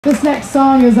This next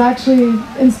song is actually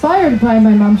inspired by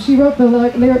my mom. She wrote the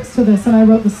lyrics to this and I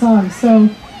wrote the song. So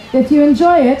if you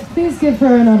enjoy it, please give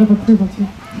her a nod of approval too.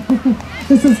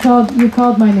 This is called You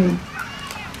Called My Name.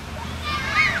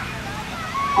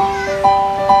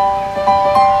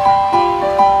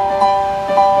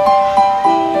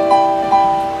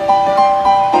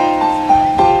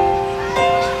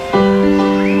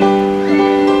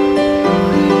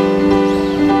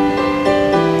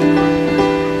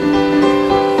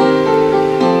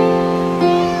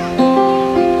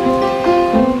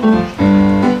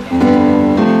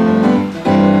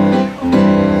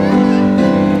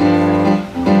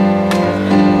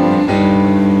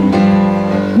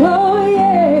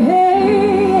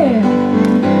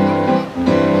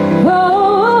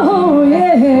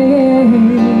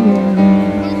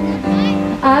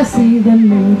 I see the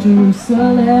New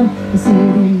Jerusalem, the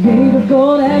city made of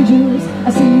gold and jewels.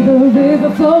 I see the river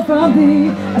flow from thee.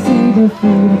 I see the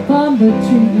fruit upon the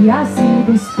tree. I see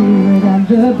the Spirit and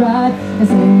the bride as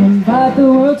they invite the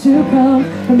world to come.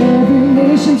 From every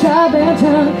nation, tribe, and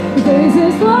tongue, the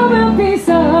praises Lord will be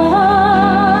sung.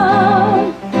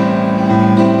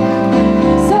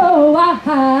 So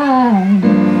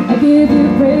I give you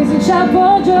praise and shout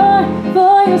for joy,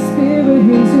 for your Spirit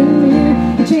is in me.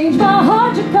 You change my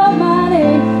heart, you call my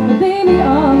name, and lay me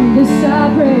on this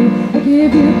I pray. I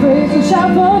give you praise and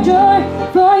shout for joy,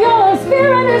 for your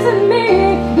Spirit is in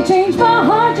me. You change my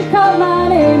heart, you call my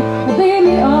name, and lay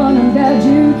me on, I'm glad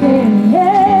you came.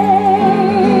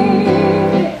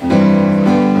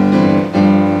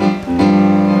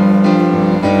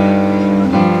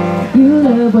 You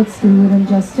love what's good and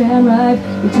just and right.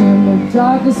 You turn the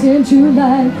darkness into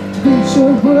light. Preach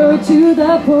your word to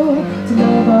the poor, to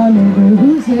love our neighbor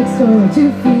who's next door,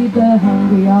 to feed the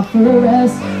hungry, offer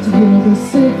rest, to heal the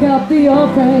sick, help the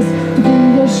oppressed, to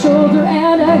be a shoulder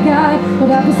and a guide,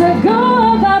 but apples that go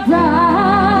of our pride.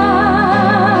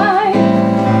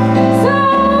 So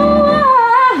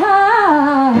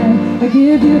I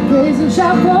give you praise and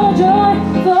shout for joy,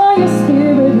 for your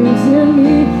Spirit lives in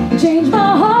me. You change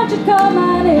my heart, you call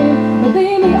my name, and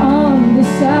lay me on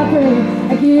this I pray.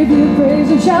 I give you praise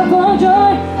and shout for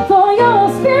joy, for your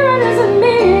Spirit is in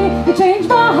me. You change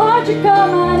my heart, you call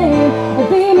my name, and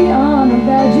lay me on, I'm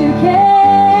glad you came.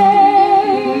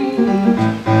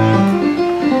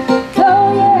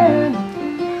 Oh yeah.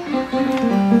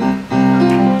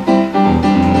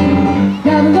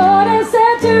 Now the Lord has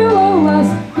said to us,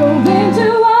 go into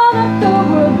all of the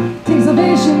world, take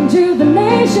salvation to the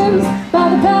nations, by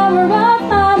the power of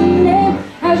my name.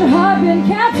 Has your heart been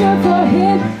captured for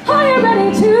Him? Are you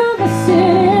ready to listen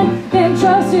in? Then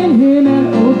trust in Him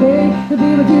and obey. He'll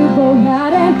be with you both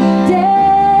night and day.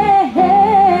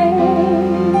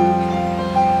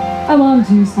 I want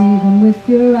to see them with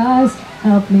your eyes.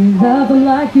 Help me love them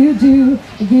like you do.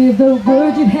 Give the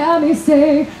word you'd have me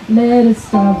say. Let it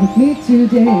start with me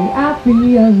today. I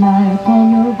rely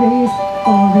upon your grace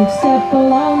for each step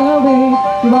along the way.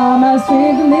 You are my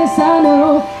strength and this I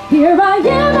know. Here I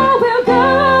am, I will go.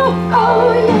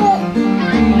 Oh yeah.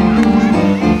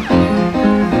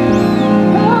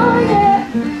 Oh yeah.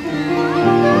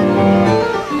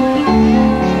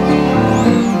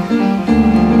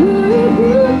 Ooh,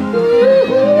 ooh, ooh,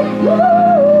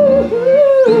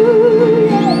 ooh,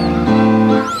 yeah.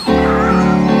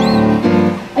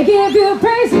 I give you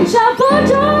praise and shout for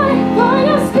joy, for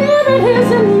your Spirit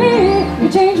is in me. You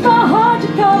change my heart, you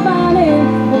call my name,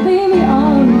 and lay me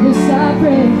on this I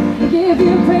pray. I give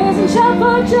you praise and shout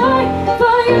for joy,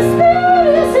 for your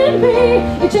Spirit is in me.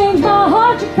 You change my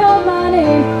heart, you call my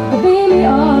name, and lay me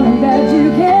on, I'm glad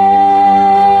you came.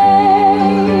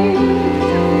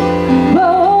 Oh,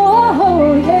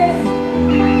 oh yeah.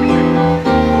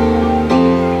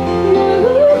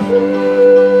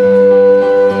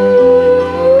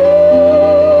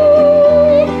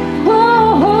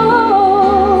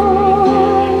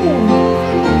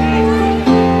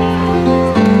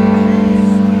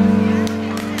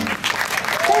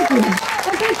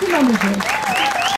 Thank you, Magee.